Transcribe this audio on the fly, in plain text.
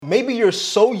maybe you're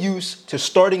so used to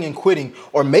starting and quitting,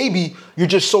 or maybe you're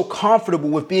just so comfortable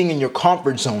with being in your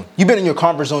comfort zone. You've been in your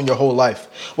comfort zone your whole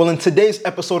life. Well, in today's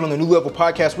episode on the New Level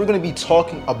Podcast, we're going to be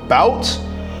talking about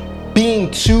being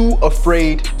too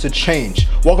afraid to change.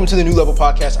 Welcome to the New Level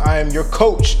Podcast. I am your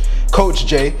coach, Coach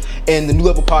Jay, and the New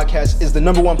Level Podcast is the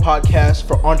 #1 podcast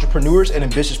for entrepreneurs and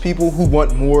ambitious people who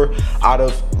want more out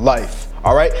of life.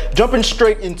 All right, jumping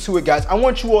straight into it, guys. I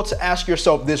want you all to ask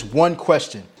yourself this one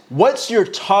question. What's your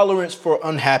tolerance for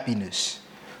unhappiness?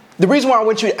 The reason why I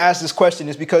want you to ask this question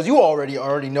is because you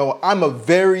already know I'm a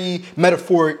very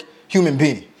metaphoric human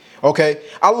being. Okay,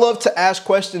 I love to ask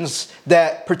questions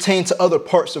that pertain to other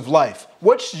parts of life.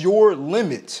 What's your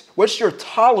limit? What's your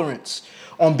tolerance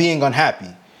on being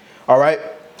unhappy? All right,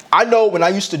 I know when I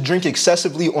used to drink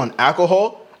excessively on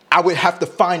alcohol, I would have to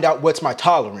find out what's my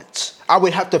tolerance. I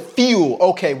would have to feel,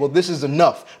 okay, well, this is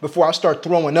enough before I start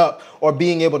throwing up or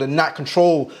being able to not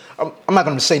control. I'm not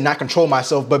going to say not control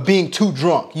myself, but being too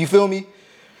drunk. You feel me?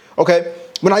 Okay.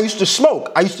 When I used to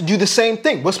smoke, I used to do the same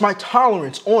thing. What's my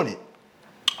tolerance on it?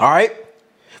 All right.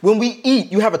 When we eat,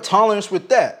 you have a tolerance with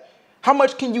that. How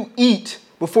much can you eat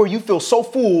before you feel so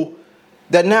full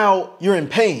that now you're in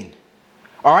pain?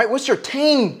 All right. What's your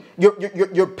pain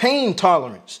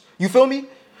tolerance? You feel me?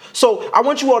 So I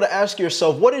want you all to ask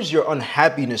yourself, what is your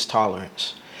unhappiness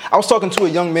tolerance? I was talking to a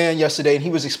young man yesterday and he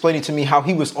was explaining to me how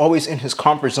he was always in his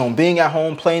comfort zone, being at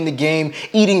home, playing the game,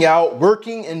 eating out,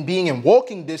 working, and being in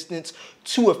walking distance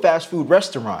to a fast food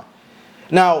restaurant.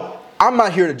 Now, I'm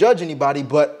not here to judge anybody,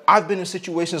 but I've been in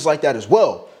situations like that as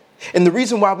well. And the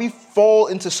reason why we fall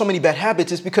into so many bad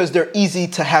habits is because they're easy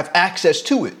to have access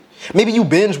to it. Maybe you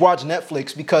binge watch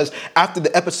Netflix because after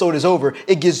the episode is over,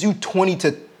 it gives you 20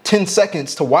 to 10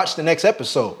 seconds to watch the next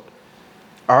episode.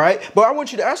 All right. But I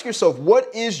want you to ask yourself, what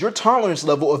is your tolerance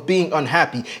level of being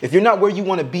unhappy? If you're not where you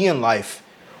want to be in life,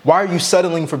 why are you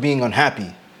settling for being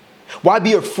unhappy? Why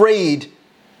be afraid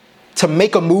to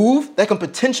make a move that can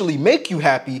potentially make you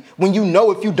happy when you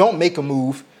know if you don't make a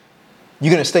move,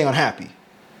 you're going to stay unhappy?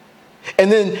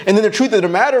 And then the truth of the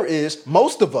matter is,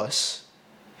 most of us,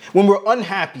 when we're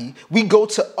unhappy, we go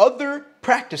to other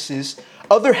practices,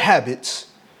 other habits,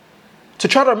 to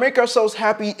try to make ourselves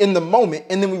happy in the moment,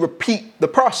 and then we repeat the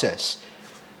process.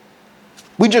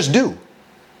 We just do.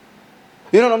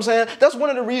 You know what I'm saying? That's one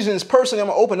of the reasons, personally, I'm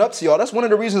going to open up to y'all. That's one of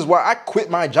the reasons why I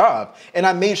quit my job. And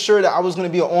I made sure that I was going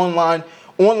to be an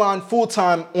online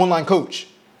full-time online coach.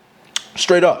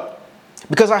 Straight up.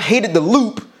 Because I hated the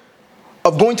loop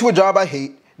of going to a job I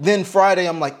hate. Then Friday,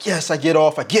 I'm like, yes, I get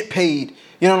off. I get paid.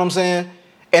 You know what I'm saying?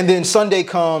 And then Sunday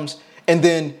comes, and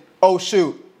then, oh,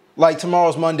 shoot. Like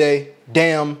tomorrow's Monday,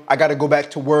 damn, I got to go back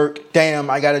to work. Damn,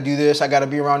 I got to do this. I got to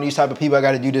be around these type of people. I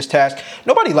got to do this task.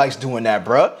 Nobody likes doing that,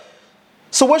 bruh.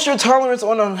 So what's your tolerance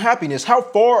on unhappiness? How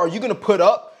far are you going to put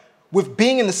up with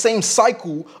being in the same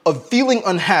cycle of feeling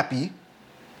unhappy?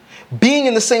 Being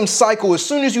in the same cycle, as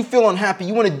soon as you feel unhappy,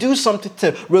 you want to do something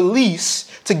to release,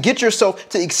 to get yourself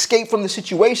to escape from the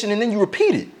situation, and then you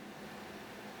repeat it.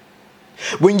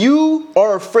 When you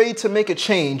are afraid to make a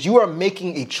change, you are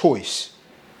making a choice.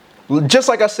 Just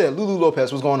like I said, Lulu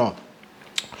Lopez, what's going on?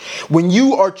 When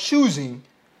you are choosing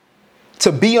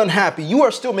to be unhappy, you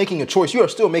are still making a choice. You are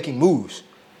still making moves.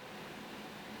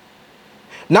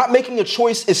 Not making a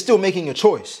choice is still making a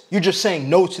choice. You're just saying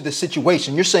no to the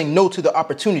situation. You're saying no to the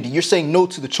opportunity. You're saying no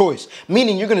to the choice,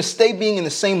 meaning you're going to stay being in the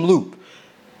same loop.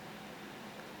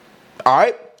 All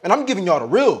right? And I'm giving y'all the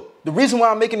real. The reason why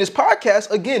I'm making this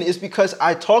podcast, again, is because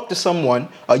I talked to someone,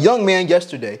 a young man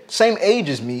yesterday, same age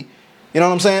as me. You know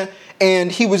what I'm saying?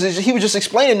 And he was just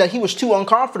explaining that he was too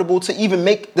uncomfortable to even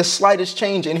make the slightest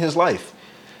change in his life.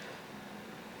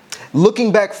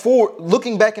 Looking back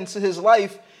into his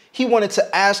life, he wanted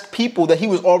to ask people that he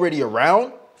was already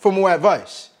around for more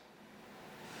advice.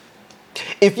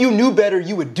 If you knew better,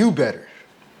 you would do better.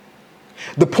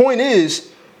 The point is,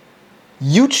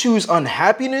 you choose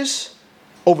unhappiness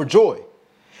over joy.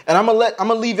 And I'm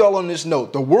gonna leave y'all on this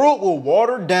note. The world will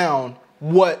water down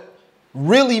what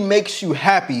really makes you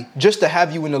happy just to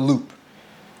have you in a loop.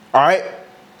 All right?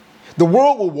 The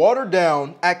world will water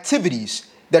down activities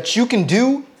that you can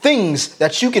do, things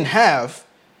that you can have,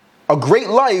 a great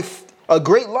life, a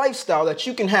great lifestyle that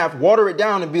you can have, water it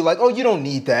down and be like, oh, you don't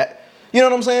need that. You know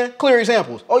what I'm saying? Clear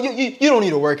examples. Oh, you don't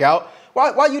need to work out.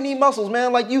 Why you need muscles,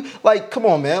 man? Come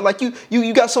on, man. Like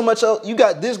you got so much else. You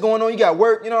got this going on. You got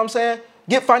work. You know what I'm saying?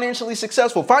 Get financially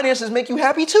successful. Finances make you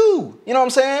happy too. You know what I'm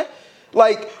saying?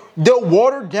 Like, they'll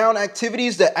water down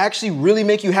activities that actually really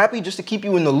make you happy just to keep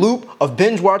you in the loop of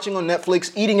binge watching on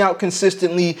Netflix, eating out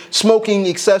consistently, smoking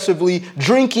excessively,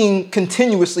 drinking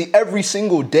continuously every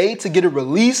single day to get a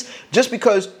release just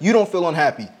because you don't feel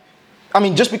unhappy.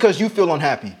 Just because you feel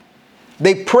unhappy.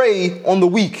 They prey on the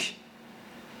weak.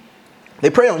 They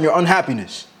prey on your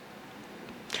unhappiness.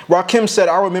 Rakim said,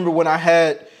 I remember when I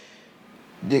had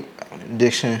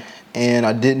addiction and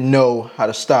I didn't know how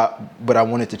to stop, but I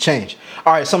wanted to change.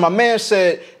 All right, so my man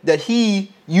said that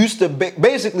he used to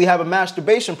basically have a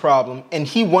masturbation problem and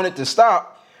he wanted to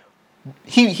stop.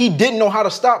 He didn't know how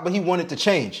to stop, but he wanted to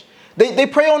change. They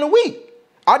prey on the weak.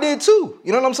 I did too.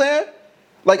 You know what I'm saying?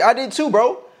 Like, I did too,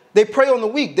 bro. They prey on the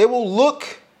weak. They will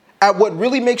look at what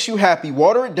really makes you happy,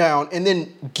 water it down, and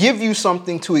then give you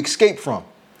something to escape from.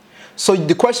 So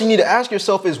the question you need to ask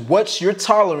yourself is, what's your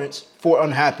tolerance for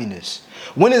unhappiness?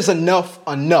 When is enough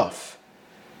enough?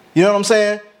 You know what I'm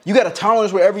saying? You got a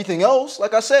tolerance with everything else.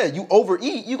 Like I said, you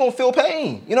overeat, you're going to feel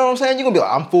pain. You know what I'm saying? You're going to be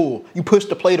like, I'm full. You push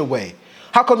the plate away.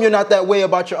 How come you're not that way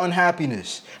about your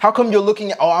unhappiness? How come you're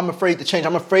looking at, oh, I'm afraid to change.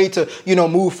 I'm afraid to,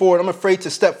 move forward. I'm afraid to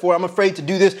step forward. I'm afraid to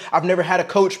do this. I've never had a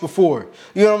coach before.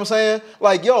 You know what I'm saying?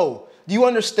 Like, yo, do you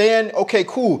understand? Okay,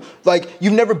 cool. Like,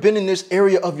 you've never been in this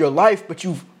area of your life, but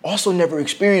you've also never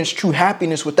experienced true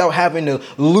happiness without having to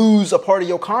lose a part of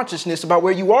your consciousness about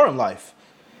where you are in life.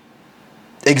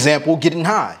 Example, getting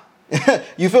high.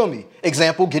 You feel me?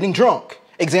 Example, getting drunk.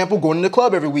 Example, going to the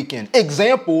club every weekend.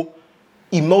 Example,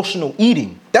 emotional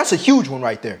eating. That's a huge one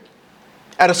right there.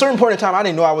 At a certain point in time, I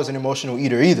didn't know I was an emotional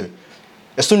eater either.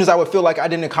 As soon as I would feel like I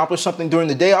didn't accomplish something during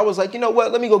the day, I was like, you know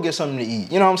what? Let me go get something to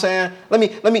eat. You know what I'm saying? Let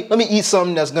me eat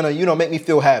something that's gonna, make me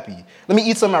feel happy. Let me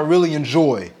eat something I really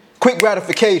enjoy. Quick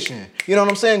gratification. You know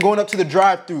what I'm saying? Going up to the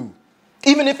drive-thru.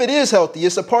 Even if it is healthy,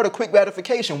 it's a part of quick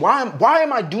gratification. Why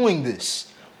am I doing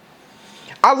this?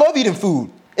 I love eating food.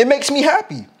 It makes me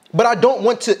happy. But I don't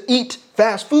want to eat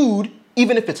fast food,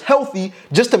 even if it's healthy,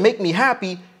 just to make me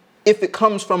happy if it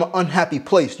comes from an unhappy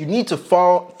place. You need to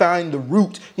find the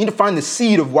root. You need to find the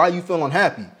seed of why you feel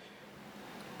unhappy.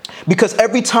 Because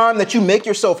every time that you make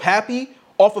yourself happy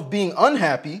off of being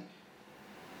unhappy,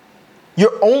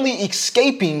 you're only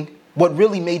escaping what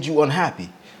really made you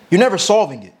unhappy. You're never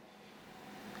solving it.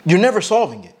 You're never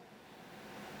solving it.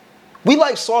 We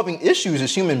like solving issues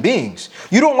as human beings.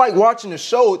 You don't like watching a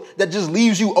show that just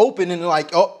leaves you open and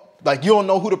like you don't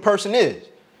know who the person is.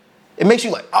 It makes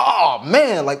you like, oh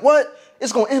man, like what?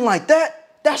 It's going to end like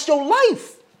that? That's your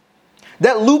life.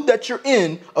 That loop that you're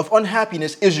in of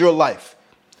unhappiness is your life.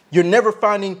 You're never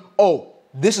finding, oh,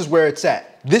 this is where it's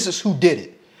at. This is who did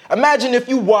it. Imagine if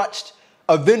you watched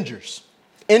Avengers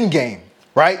Endgame,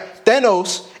 right?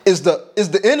 Thanos is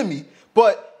the enemy,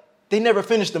 but they never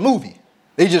finished the movie.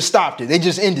 They just stopped it. They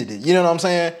just ended it. You know what I'm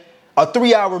saying? A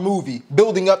 3-hour movie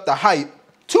building up the hype,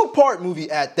 2-part movie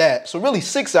at that. So really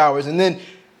 6 hours, and then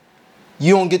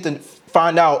you don't get to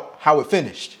find out how it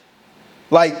finished.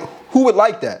 Like, who would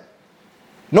like that?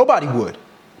 Nobody would.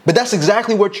 But that's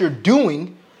exactly what you're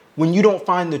doing when you don't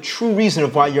find the true reason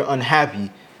of why you're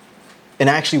unhappy and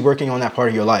actually working on that part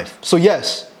of your life. So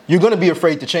yes, you're going to be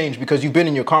afraid to change because you've been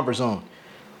in your comfort zone.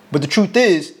 But the truth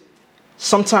is,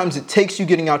 sometimes it takes you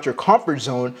getting out your comfort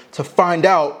zone to find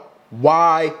out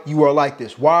why you are like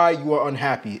this, why you are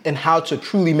unhappy, and how to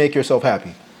truly make yourself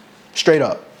happy. Straight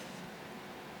up.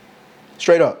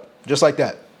 Straight up. Just like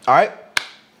that. All right?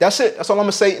 That's it. That's all I'm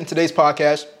going to say in today's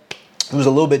podcast. It was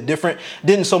a little bit different.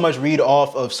 Didn't so much read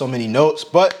off of so many notes,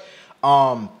 but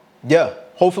yeah.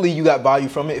 Hopefully you got value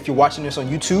from it. If you're watching this on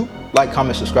YouTube, like,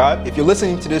 comment, subscribe. If you're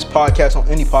listening to this podcast on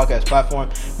any podcast platform,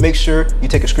 make sure you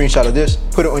take a screenshot of this,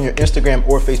 put it on your Instagram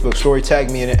or Facebook story,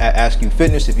 tag me in it at Ask You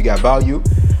Fitness if you got value.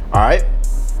 All right.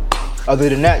 Other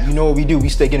than that, you know what we do. We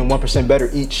stay getting 1% better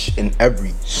each and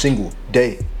every single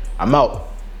day. I'm out.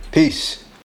 Peace.